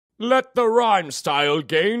Let the Rhymestyle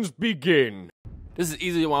games begin. This is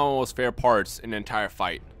easily one of the most fair parts in the entire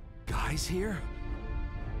fight. Guys here?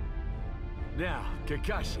 Now,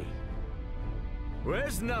 Kakashi.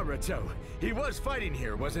 Where's Naruto? He was fighting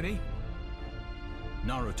here, wasn't he?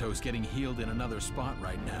 Naruto's getting healed in another spot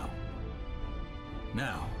right now.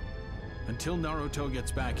 Now, until Naruto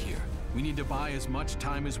gets back here, we need to buy as much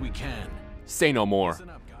time as we can. Say no more.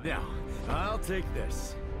 Listen up, guys. Now, I'll take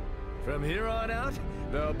this. From here on out,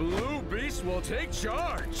 the Blue Beast will take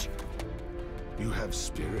charge. You have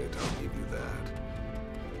spirit, I'll give you that.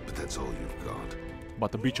 But that's all you've got.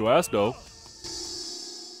 About to beat your ass, though.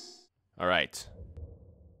 Alright.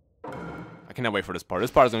 I cannot wait for this part. This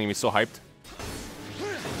part is gonna get me so hyped.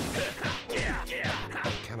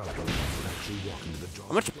 I cannot believe you actually walk into the door.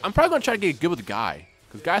 I'm probably gonna try to get good with the guy.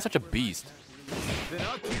 Because Guy's such a beast. Then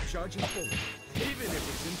I'll keep charging forward, even if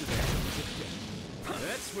it's into the hands of death.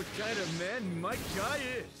 That's what kind of man my guy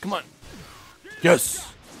is. Come on.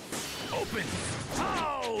 Yes! Open!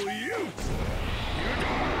 Oh, you!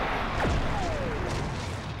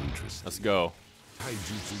 Interesting. Let's go.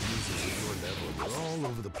 Taijutsu users at your level are all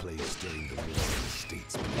over the place during the Middle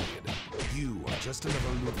States period. You are just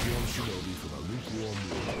another lukewarm shinobi from a lukewarm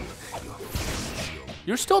world.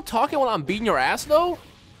 You're still talking while I'm beating your ass, though?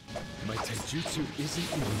 My taijutsu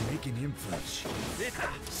isn't even making him flinch.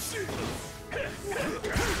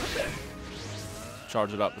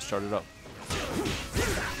 Charge it up. Let's charge it up.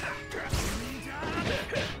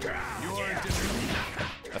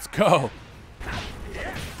 Let's go.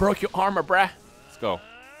 Broke your armor, bruh. Let's go.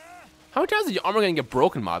 How many times is your armor gonna get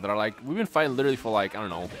broken, Madara? Like, we've been fighting literally for like, I don't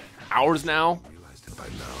know, hours now. Realized it by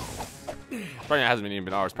now. Probably hasn't even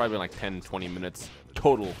been hours. Probably been like 10, 20 minutes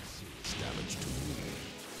total. Damage to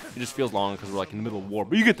It just feels long because we're like in the middle of war.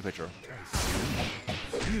 But you get the picture.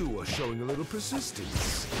 you. You are showing a little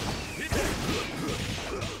persistence.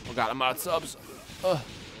 Oh god, I'm out of subs.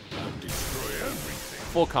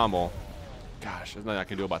 Full combo. Gosh, there's nothing I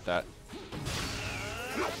can do about that.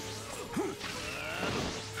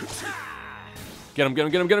 Get him, get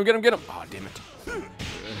him, get him, get him, get him, get him. Oh, damn it.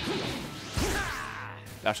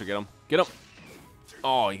 That should get him. Get him.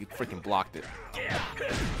 Oh, he freaking blocked it.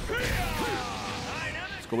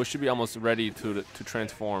 Let's go. We should be almost ready to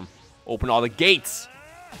transform. Open all the gates.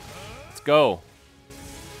 Let's go.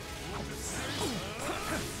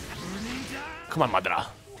 Come on, Madara.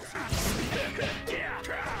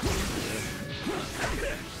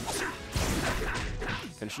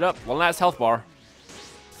 Finish it up. One last health bar.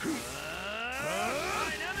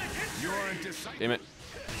 Damn it.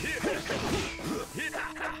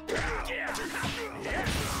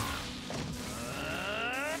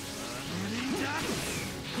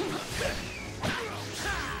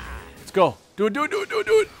 Let's go. Do it, do it, do it, do it,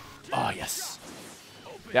 do it. Oh, yes.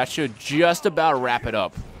 That should just about wrap it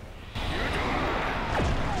up.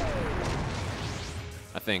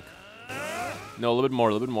 I think. No, a little bit more,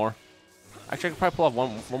 a little bit more. Actually, I could probably pull off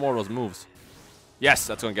one more of those moves. Yes,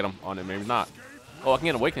 that's gonna get him on it. Maybe not. Oh, I can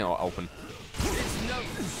get Awakening open.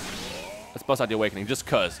 Let's bust out the Awakening, just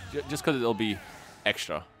cause it'll be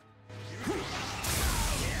extra.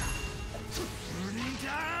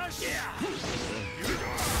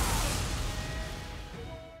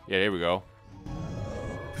 Yeah, there we go.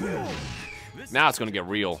 Now it's gonna get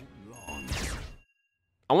real.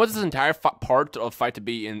 I want this entire part of fight to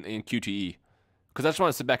be in QTE, because I just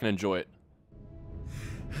want to sit back and enjoy it.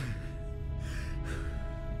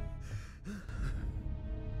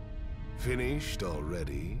 Finished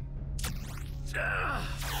already? Guy!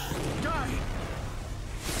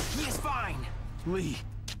 He is fine! Lee.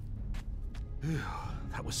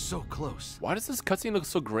 That was so close. Why does this cutscene look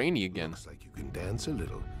so grainy again? Looks like you can dance a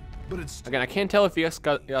little, but it's Again, I can't tell if you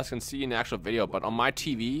guys can see in the actual video, but on my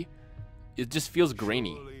TV, it just feels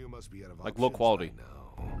grainy. Surely you must be out of Like low options quality.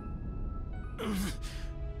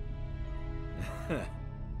 by now.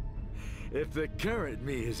 If the current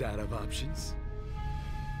me is out of options,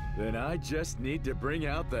 then I just need to bring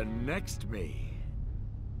out the next me.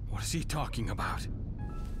 What is he talking about?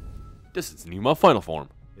 This is Numa final form.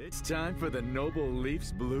 It's time for the Noble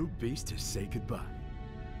Leaf's Blue Beast to say goodbye.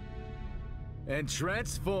 And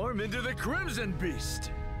transform into the Crimson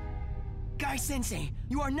Beast! Guy-sensei,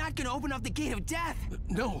 you are not gonna open up the gate of death!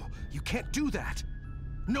 No, you can't do that.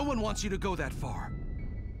 No one wants you to go that far.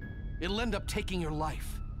 It'll end up taking your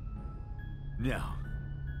life. No.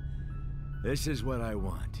 This is what I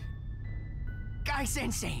want.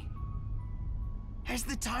 Guy-sensei! Has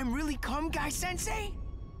the time really come, Guy-sensei?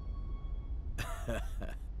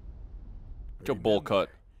 Your bowl cut.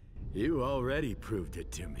 You already proved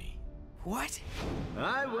it to me. What?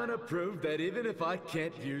 I want to prove that even if I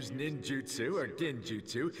can't use ninjutsu or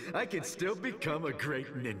genjutsu, I can still become a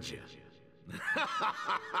great ninja.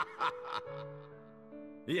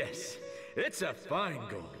 Yes, it's a fine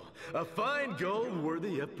goal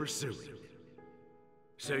worthy of pursuing.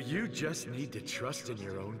 So you just need to trust in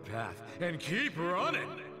your own path and keep running.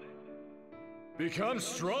 Become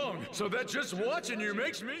strong so that just watching you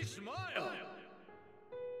makes me smile.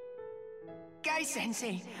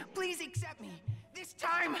 Guy-sensei, please accept me. This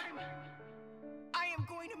time, I am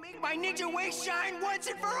going to make my ninja way shine once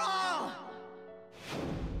and for all!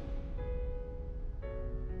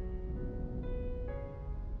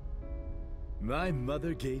 My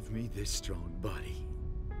mother gave me this strong body.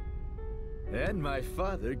 And my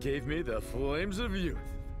father gave me the flames of youth.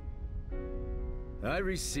 I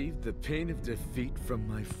received the pain of defeat from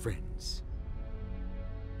my friends.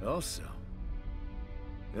 Also,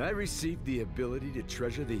 I received the ability to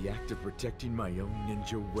treasure the act of protecting my own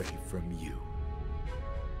ninja way from you.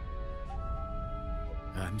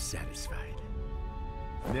 I'm satisfied.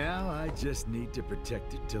 Now I just need to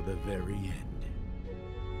protect it till the very end.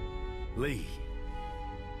 Lee,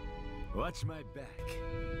 watch my back.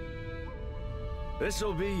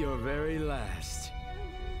 This'll be your very last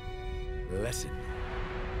lesson.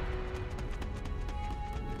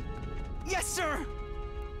 Yes, sir!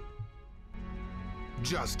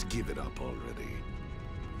 Just give it up already.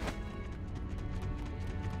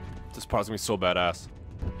 This part's gonna be so badass.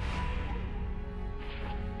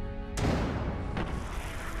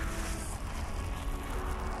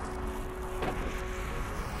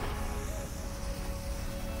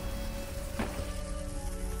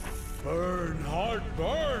 Burn, heart,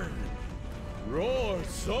 burn! Roar,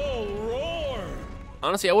 soul, roar!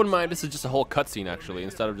 Honestly, I wouldn't mind. This is just a whole cutscene, actually,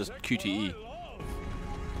 instead of just QTE.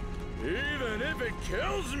 Even if it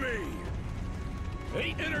kills me!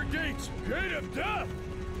 8 inner gates, gate of death,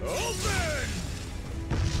 open!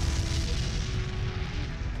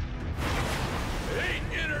 8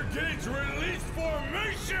 inner gates, release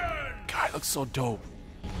formation! God, it looks so dope.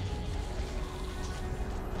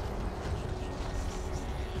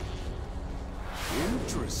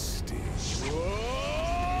 Interesting.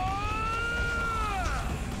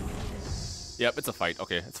 Yep, it's a fight.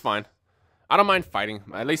 Okay, it's fine. I don't mind fighting.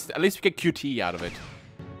 At least we get QTE out of it.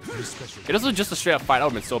 If this was just a straight up fight, I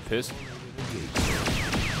would've been so pissed.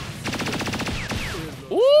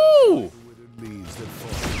 Ooh!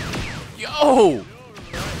 Yo!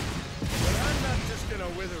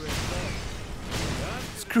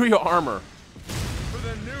 Screw your armor.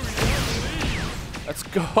 Let's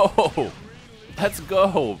go. Let's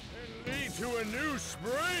go.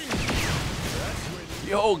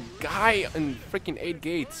 Yo, guy in freaking 8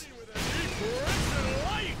 gates.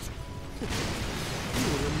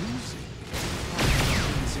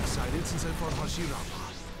 Excited since I fought Hashirama.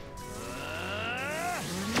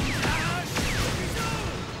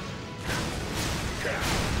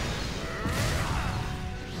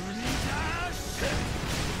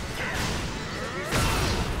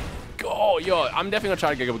 Go, yo, I'm definitely gonna try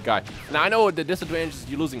to get a good guy. Now I know the disadvantage is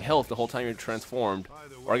you're losing health the whole time you're transformed,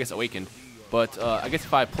 or I guess awakened. But I guess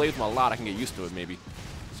if I play with him a lot, I can get used to it maybe.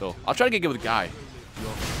 So I'll try to get good with the guy.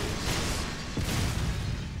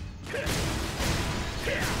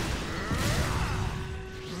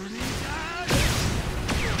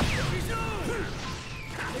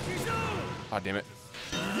 Oh, damn it.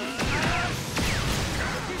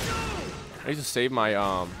 I need to save my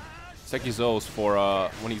Sekizos for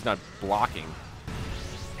when he's not blocking.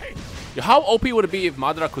 Yo, how OP would it be if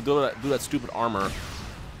Madara could do that stupid armor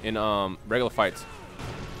in regular fights?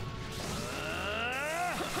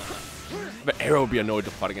 But Arrow would be annoyed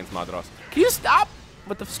to fight against Madara. Can you stop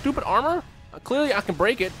with the stupid armor? Clearly I can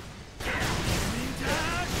break it.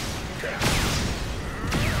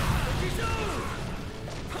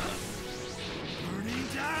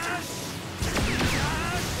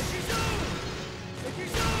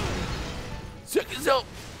 Sekizo!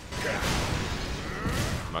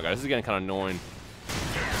 Oh my god, this is getting kind of annoying.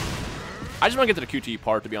 I just want to get to the QTE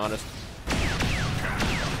part, to be honest.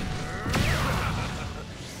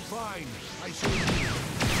 Fine. I show you.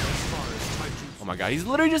 As far as taijutsu. Oh my god, he's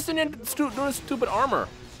literally just in there doing his stupid armor.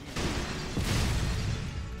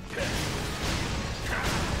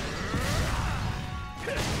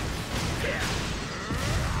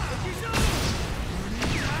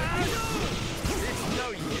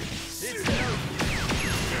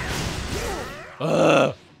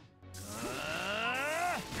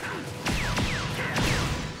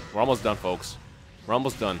 We're almost done, folks. We're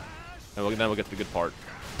almost done. And then we'll get to the good part.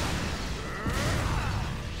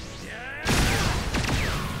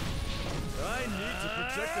 I need to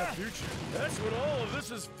Protect the future. That's what all of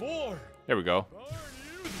this is for. There we go. Burn,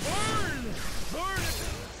 youth, burn! Burn it!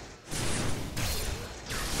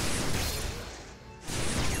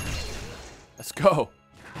 Let's go.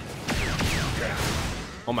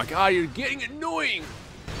 Oh my god, you're getting annoying.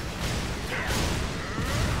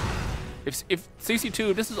 If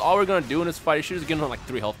CC2, if this is all we're gonna do in this fight, you should just give him like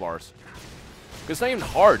 3 health bars. Cause it's not even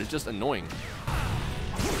hard, it's just annoying.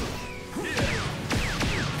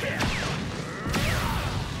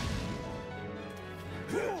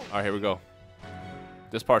 Alright, here we go.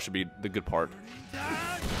 This part should be the good part.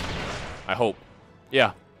 I hope.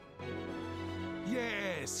 Yeah.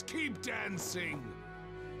 Yes, keep dancing.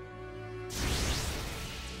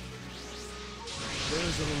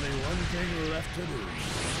 There's only one thing left to do.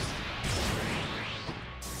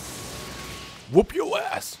 Whoop your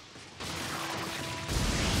ass.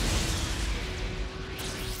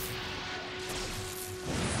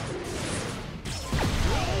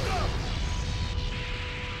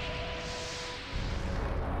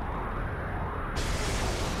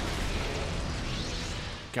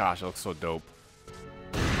 Gosh, it looks so dope.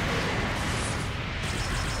 What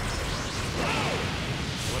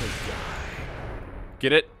a guy.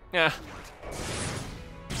 Get it? Yeah.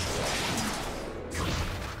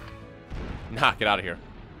 Nah, get out of here.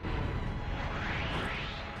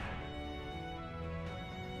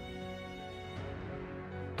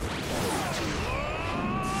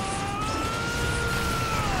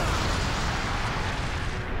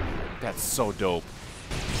 That's so dope.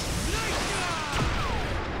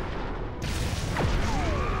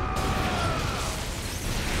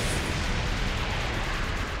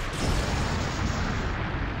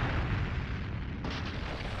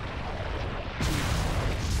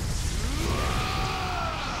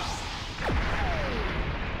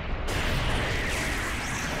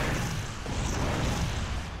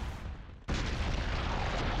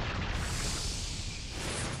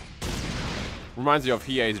 Reminds me of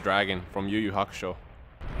Hiei's dragon from Yu Yu Hakusho.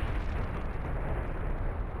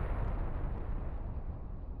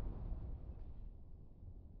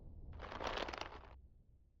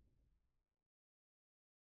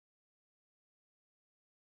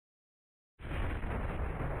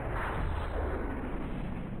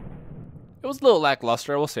 It was a little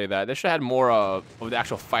lackluster, I will say that. They should have had more of the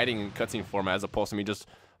actual fighting cutscene format as opposed to me just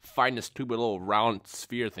fighting this stupid little round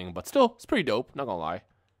sphere thing. But still, it's pretty dope, not gonna lie.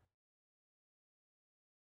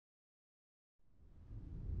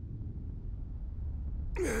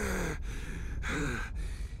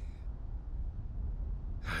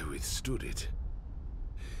 I withstood it.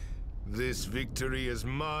 This victory is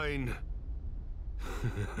mine.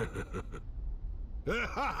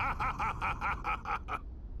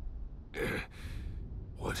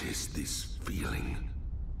 What is this feeling?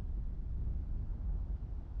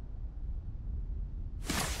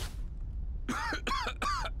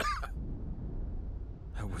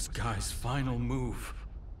 That was Guy's final move.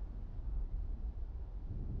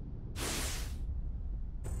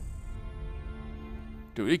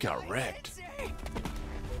 Dude, he got wrecked.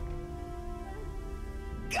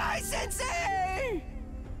 Guy Sensei!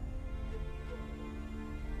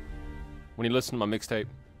 When you listen to my mixtape.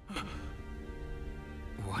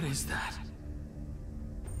 What is that?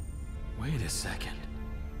 Wait a second.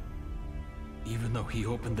 Even though he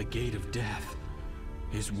opened the gate of death,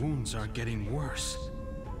 his wounds are getting worse.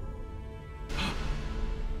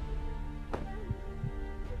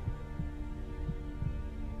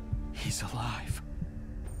 He's alive.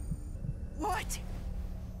 What?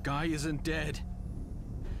 Guy isn't dead.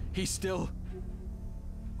 He's still...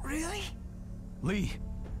 Really? Lee,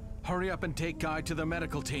 hurry up and take Guy to the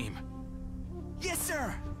medical team. Yes,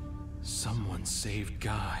 sir. Someone saved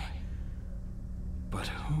Guy. But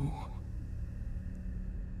who?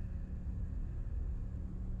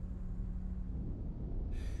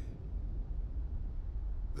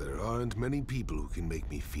 There aren't many people who can make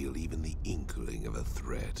me feel even the inkling of a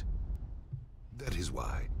threat. That is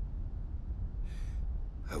why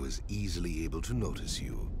I was easily able to notice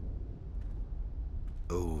you.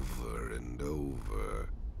 Over and over.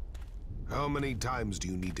 How many times do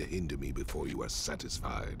you need to hinder me before you are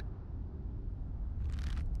satisfied?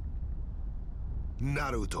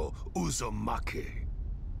 Naruto Uzumaki.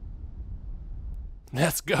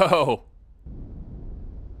 Let's go.